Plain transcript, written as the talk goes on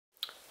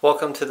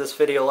Welcome to this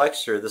video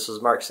lecture. This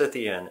is Mark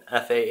Scythian,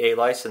 FAA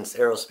licensed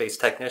aerospace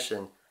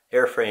technician,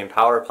 airframe,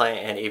 power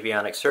plant, and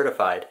avionics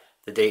certified.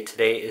 The date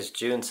today is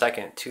June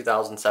 2nd,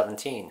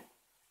 2017.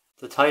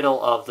 The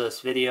title of this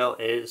video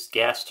is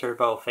Gas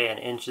Turbofan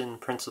Engine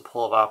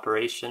Principle of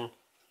Operation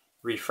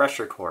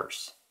Refresher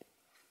Course.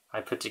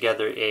 I put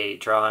together a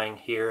drawing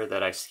here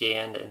that I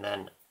scanned and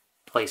then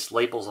placed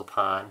labels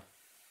upon,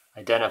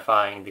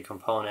 identifying the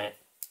component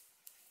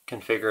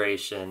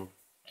configuration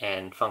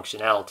and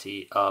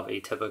functionality of a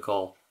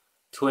typical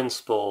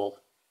twin-spool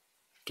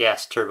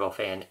gas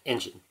turbofan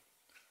engine.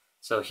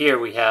 So here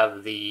we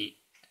have the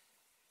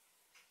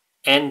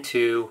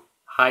N2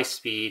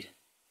 high-speed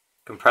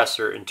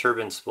compressor and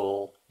turbine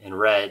spool in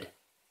red,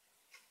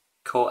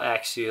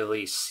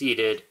 coaxially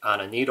seated on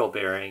a needle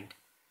bearing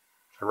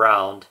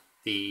around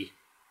the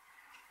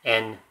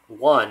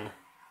N1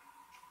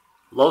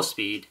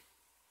 low-speed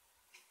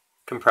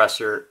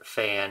compressor,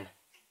 fan,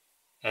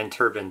 and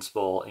turbine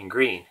spool in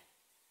green.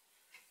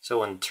 So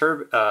when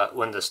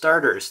the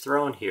starter is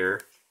thrown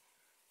here,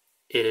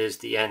 it is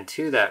the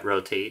N2 that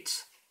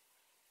rotates,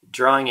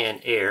 drawing in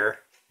air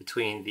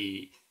between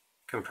the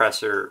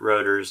compressor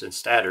rotors and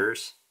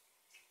stators,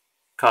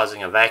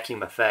 causing a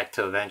vacuum effect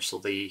to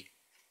eventually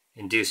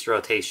induce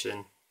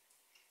rotation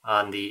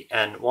on the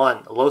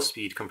N1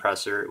 low-speed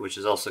compressor, which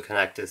is also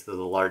connected to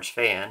the large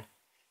fan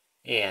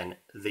and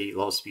the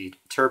low-speed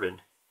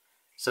turbine.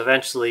 So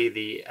eventually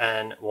the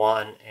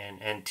N1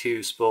 and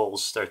N2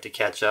 spools start to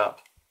catch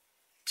up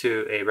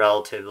to a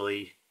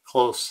relatively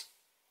close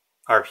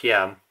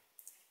RPM.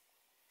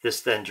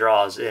 This then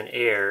draws in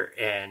air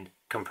and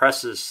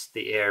compresses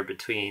the air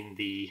between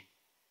the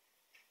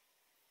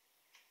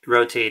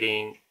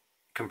rotating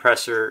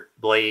compressor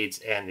blades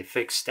and the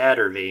fixed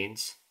stator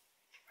vanes,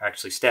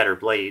 actually stator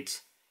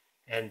blades,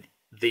 and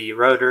the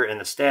rotor and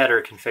the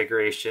stator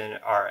configuration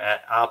are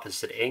at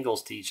opposite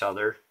angles to each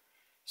other,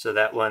 so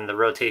that when the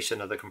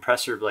rotation of the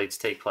compressor blades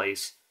take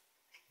place,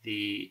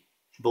 the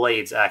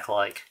blades act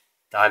like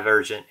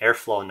divergent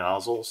airflow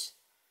nozzles.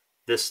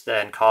 This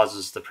then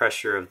causes the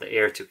pressure of the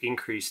air to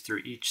increase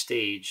through each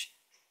stage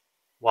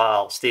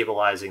while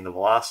stabilizing the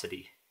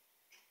velocity.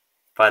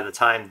 By the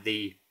time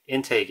the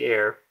intake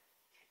air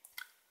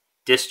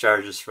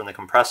discharges from the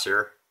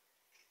compressor,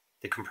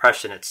 the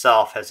compression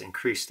itself has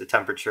increased the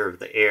temperature of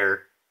the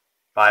air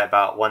by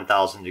about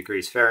 1000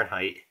 degrees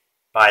Fahrenheit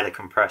by the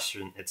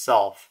compression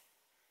itself.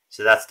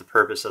 So that's the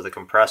purpose of the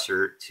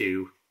compressor,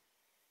 to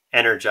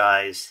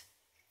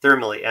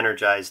thermally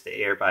energize the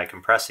air by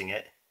compressing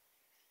it,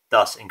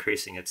 thus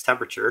increasing its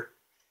temperature.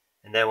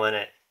 And then when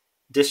it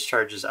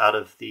discharges out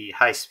of the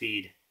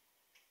high-speed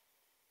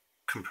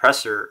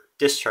compressor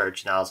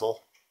discharge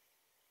nozzle,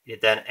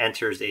 it then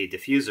enters a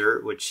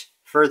diffuser, which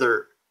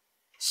further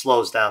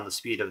slows down the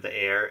speed of the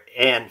air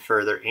and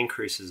further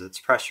increases its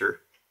pressure.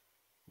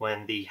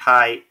 When the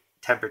high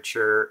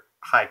temperature,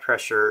 high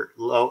pressure,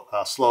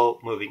 slow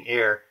moving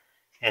air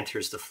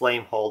enters the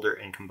flame holder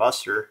and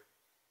combustor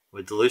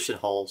with dilution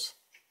holes,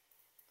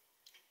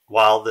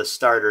 while the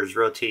starter is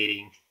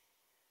rotating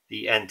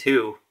the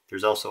N2,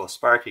 there's also a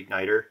spark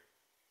igniter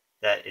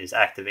that is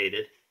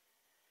activated.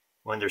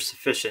 When there's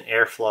sufficient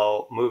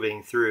airflow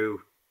moving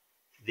through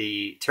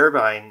the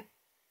turbine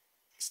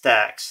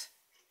stacks,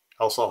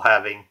 also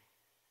having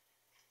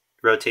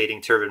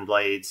rotating turbine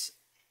blades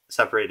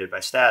separated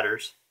by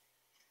stators,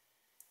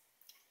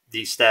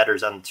 these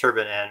stators on the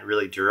turbine end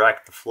really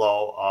direct the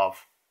flow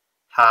of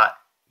hot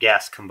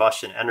gas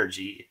combustion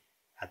energy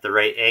at the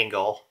right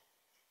angle.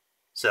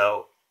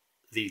 So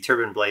the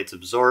turbine blades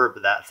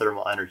absorb that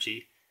thermal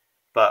energy,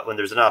 but when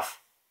there's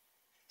enough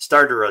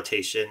starter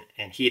rotation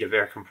and heat of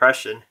air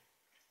compression,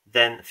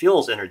 then fuel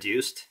is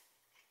introduced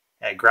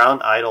at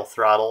ground idle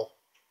throttle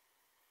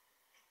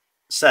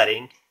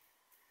setting.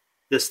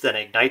 This then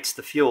ignites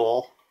the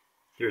fuel.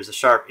 There's a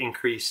sharp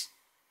increase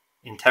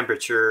in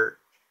temperature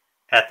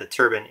at the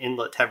turbine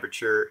inlet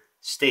temperature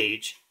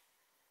stage.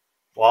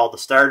 While the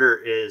starter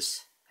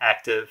is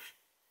active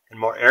and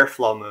more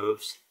airflow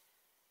moves,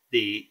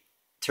 the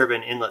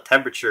turbine inlet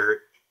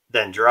temperature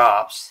then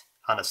drops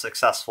on a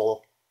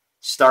successful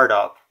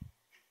startup,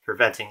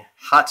 preventing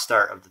hot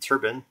start of the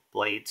turbine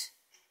blades.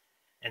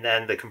 And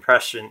then the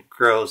compression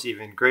grows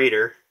even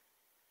greater,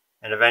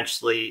 and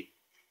eventually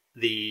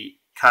the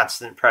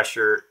constant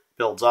pressure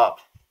builds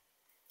up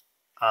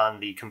on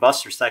the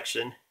combustor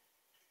section,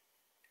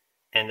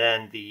 and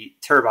then the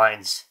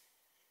turbines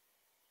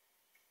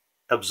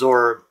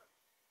absorb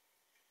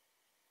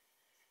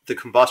the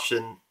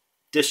combustion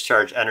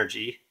discharge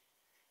energy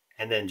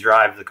and then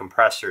drive the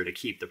compressor to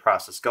keep the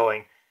process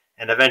going.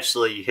 And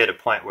eventually you hit a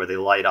point where they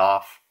light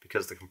off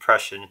because the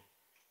compression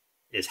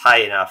is high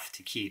enough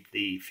to keep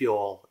the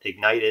fuel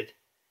ignited.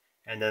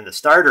 And then the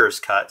starter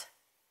is cut,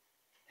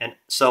 and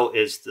so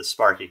is the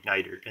spark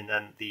igniter. And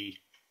then the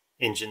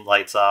engine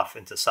lights off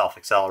into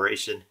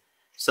self-acceleration.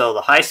 So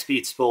the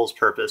high-speed spool's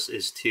purpose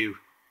is to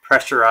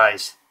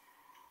pressurize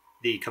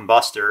the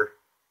combustor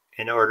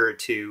in order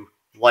to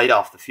light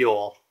off the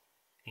fuel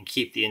and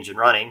keep the engine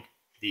running.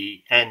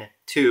 The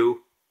N2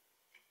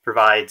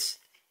 provides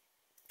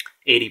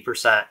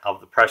 80% of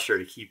the pressure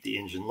to keep the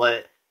engine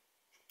lit.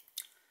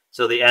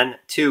 So the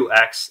N2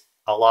 acts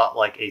a lot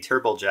like a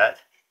turbojet,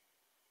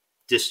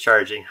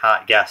 discharging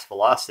hot gas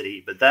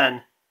velocity, but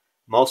then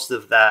most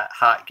of that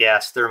hot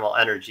gas thermal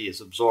energy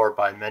is absorbed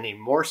by many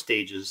more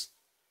stages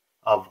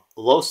of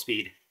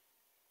low-speed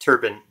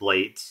turbine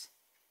blades,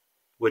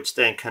 which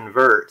then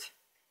convert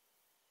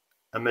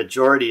a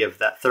majority of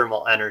that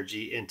thermal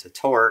energy into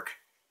torque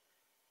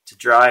to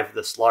drive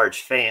this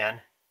large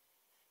fan,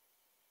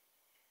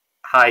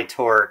 high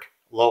torque,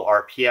 low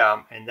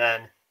RPM, and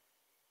then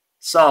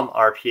some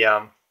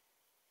RPM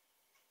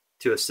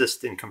to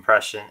assist in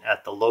compression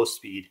at the low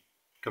speed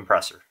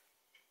compressor.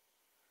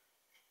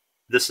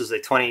 This is a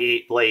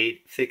 28 blade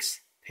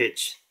fixed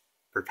pitch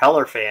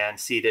propeller fan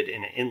seated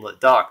in an inlet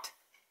duct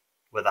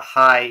with a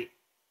high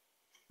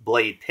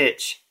blade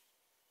pitch.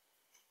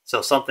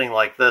 So something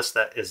like this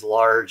that is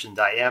large in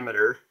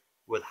diameter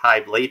with high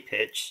blade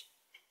pitch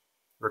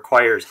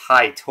requires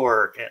high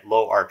torque at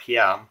low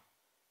RPM,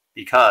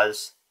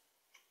 because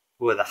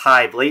with a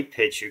high blade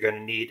pitch you're going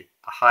to need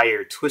a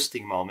higher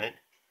twisting moment.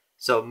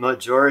 So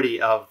majority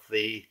of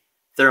the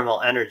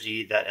thermal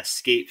energy that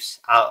escapes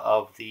out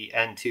of the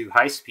N2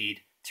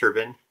 high-speed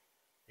turbine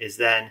is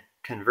then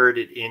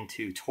converted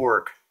into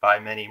torque by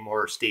many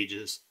more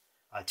stages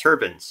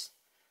turbines.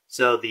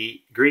 So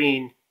the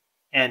green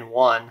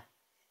N1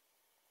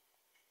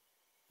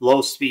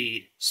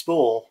 low-speed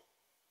spool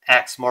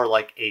acts more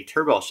like a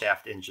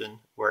turboshaft engine,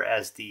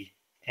 whereas the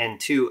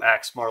N2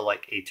 acts more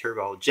like a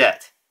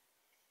turbojet.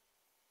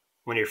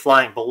 When you're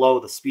flying below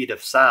the speed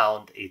of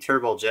sound, a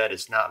turbojet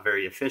is not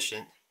very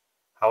efficient.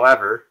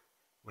 However,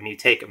 when you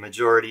take a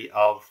majority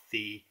of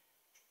the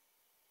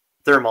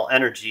thermal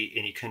energy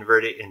and you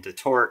convert it into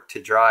torque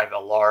to drive a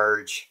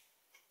large,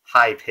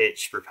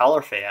 high-pitched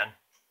propeller fan,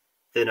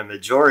 then a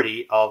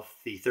majority of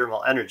the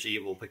thermal energy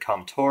will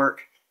become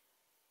torque,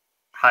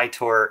 high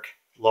torque,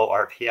 low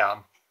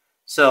RPM.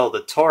 So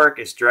the torque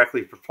is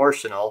directly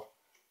proportional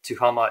to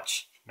how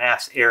much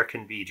mass air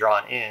can be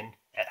drawn in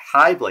at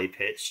high blade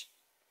pitch,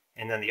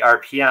 and then the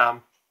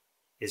RPM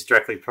is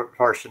directly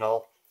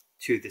proportional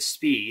to the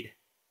speed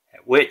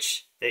at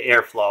which the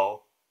airflow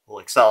will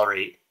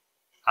accelerate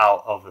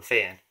out of the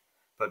fan.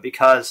 But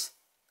because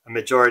a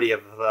majority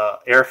of the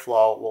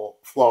airflow will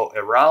flow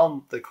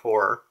around the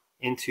core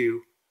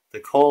into the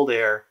cold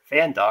air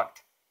fan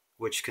duct,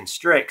 which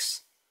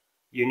constricts,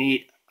 you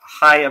need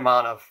a high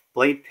amount of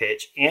blade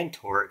pitch and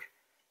torque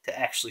to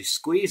actually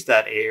squeeze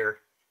that air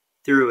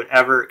through an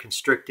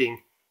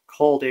ever-constricting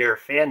cold air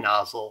fan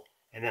nozzle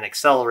and then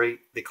accelerate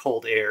the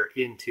cold air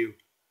into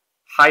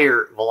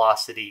higher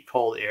velocity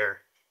cold air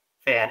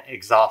fan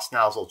exhaust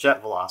nozzle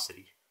jet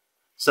velocity.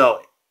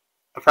 So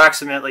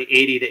approximately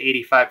 80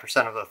 to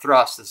 85% of the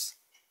thrust is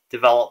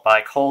developed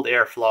by cold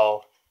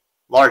airflow,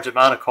 large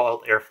amount of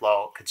cold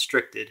airflow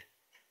constricted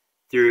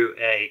through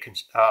a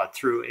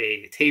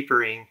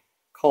tapering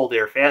cold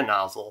air fan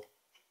nozzle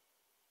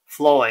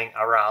flowing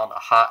around a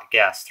hot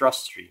gas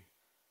thrust stream.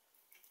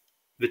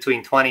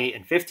 Between 20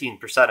 and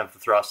 15% of the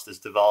thrust is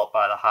developed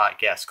by the hot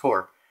gas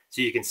core.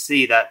 So you can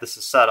see that this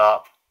is set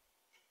up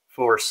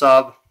for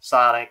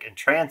subsonic and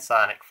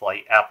transonic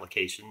flight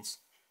applications,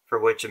 for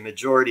which a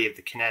majority of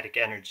the kinetic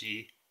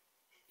energy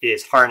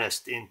is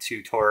harnessed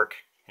into torque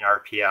and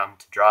RPM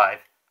to drive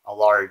a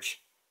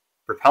large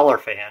propeller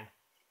fan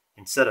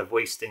instead of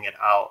wasting it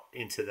out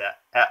into the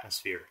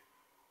atmosphere.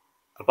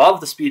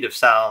 Above the speed of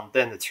sound,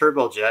 then the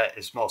turbojet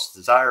is most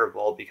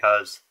desirable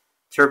because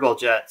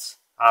turbojets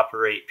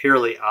operate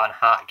purely on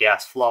hot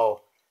gas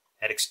flow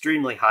at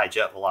extremely high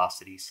jet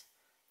velocities.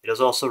 It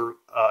is also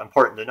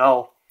important to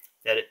know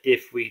that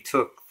if we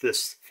took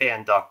this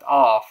fan duct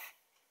off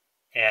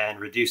and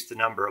reduced the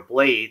number of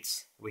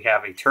blades, we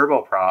have a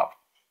turboprop,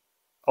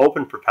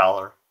 open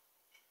propeller,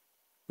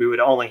 we would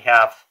only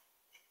have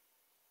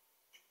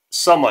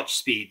so much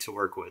speed to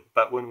work with.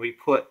 But when we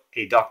put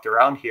a duct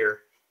around here,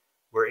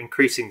 we're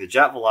increasing the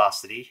jet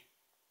velocity,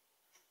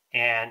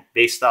 and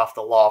based off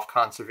the law of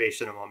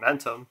conservation of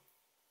momentum,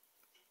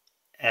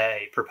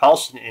 a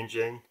propulsion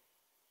engine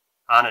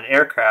on an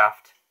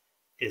aircraft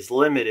is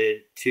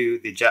limited to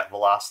the jet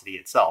velocity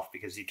itself,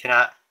 because you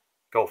cannot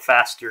go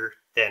faster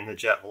than the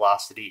jet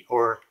velocity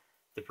or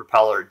the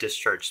propeller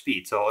discharge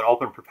speed. So an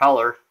open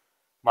propeller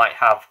might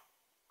have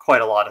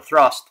quite a lot of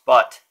thrust,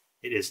 but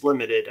it is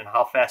limited in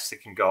how fast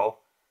it can go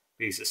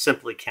because it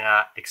simply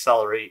cannot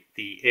accelerate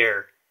the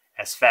air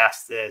as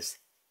fast as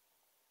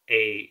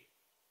a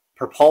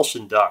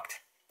propulsion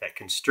duct that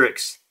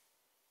constricts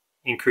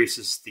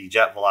increases the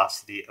jet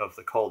velocity of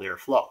the cold air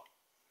flow.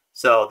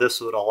 So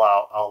this would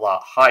allow a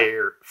lot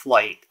higher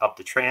flight up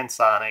to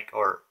transonic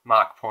or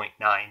Mach 0.9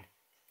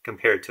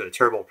 compared to a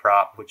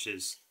turboprop, which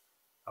is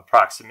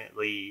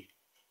approximately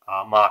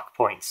Mach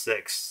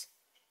 0.6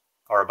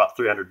 or about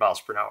 300 miles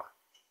per hour.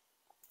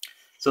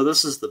 So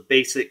this is the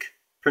basic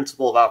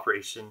principle of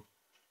operation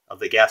of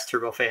the gas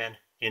turbofan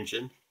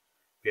engine.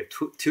 We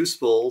have two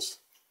spools,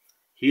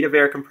 heat of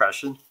air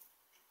compression.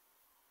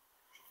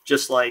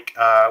 Just like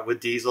with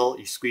diesel,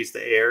 you squeeze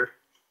the air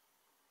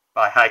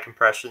by high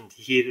compression to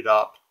heat it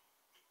up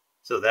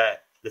so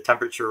that the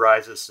temperature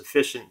rises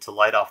sufficient to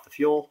light off the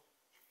fuel.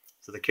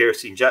 So the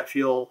kerosene jet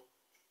fuel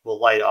will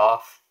light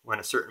off when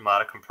a certain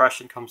amount of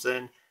compression comes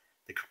in.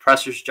 The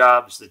compressor's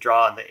job is to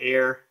draw in the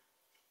air,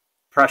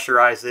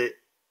 pressurize it,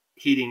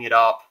 heating it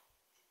up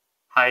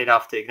high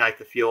enough to ignite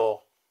the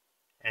fuel,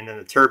 and then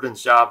the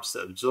turbine's job is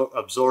to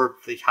absorb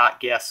the hot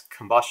gas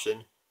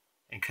combustion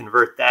and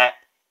convert that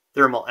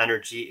thermal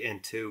energy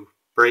into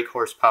brake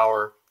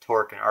horsepower,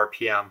 torque, and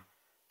RPM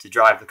to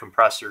drive the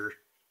compressors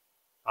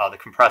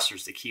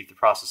to keep the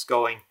process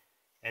going.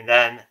 And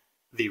then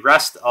the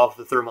rest of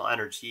the thermal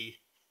energy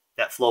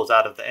that flows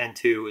out of the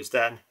N2 is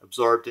then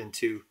absorbed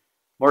into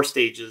more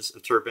stages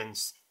of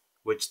turbines,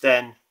 which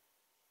then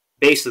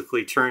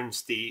basically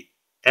turns the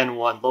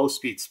N1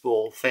 low-speed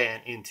spool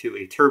fan into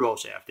a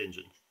turboshaft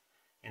engine.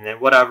 And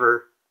then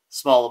whatever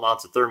small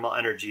amounts of thermal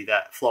energy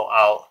that flow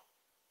out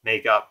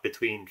make up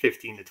between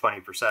 15 to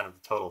 20% of the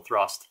total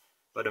thrust.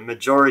 But a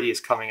majority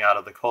is coming out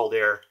of the cold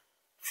air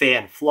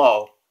fan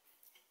flow,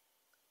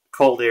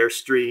 cold air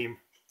stream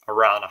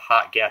around a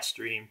hot gas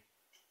stream.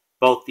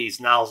 Both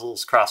these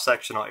nozzles'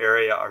 cross-sectional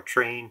area are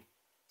trained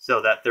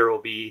so that there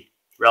will be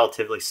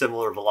relatively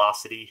similar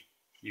velocity.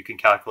 You can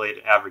calculate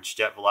an average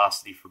jet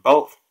velocity for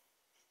both.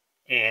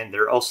 And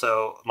they're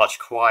also much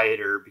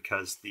quieter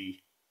because the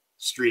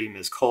stream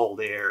is cold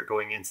air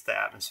going into the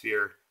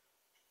atmosphere,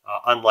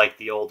 unlike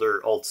the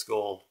old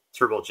school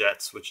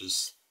turbojets, which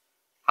is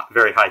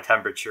very high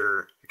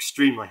temperature,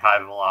 extremely high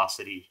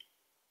velocity,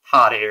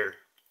 hot air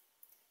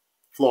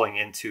flowing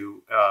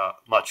into a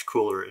much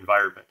cooler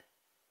environment.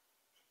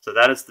 So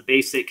that is the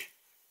basic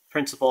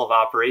principle of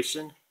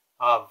operation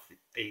of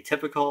a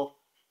typical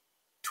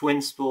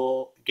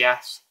twin-spool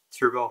gas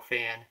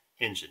turbofan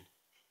engine.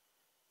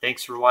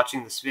 Thanks for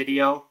watching this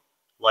video.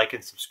 Like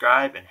and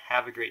subscribe, and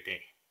have a great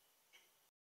day.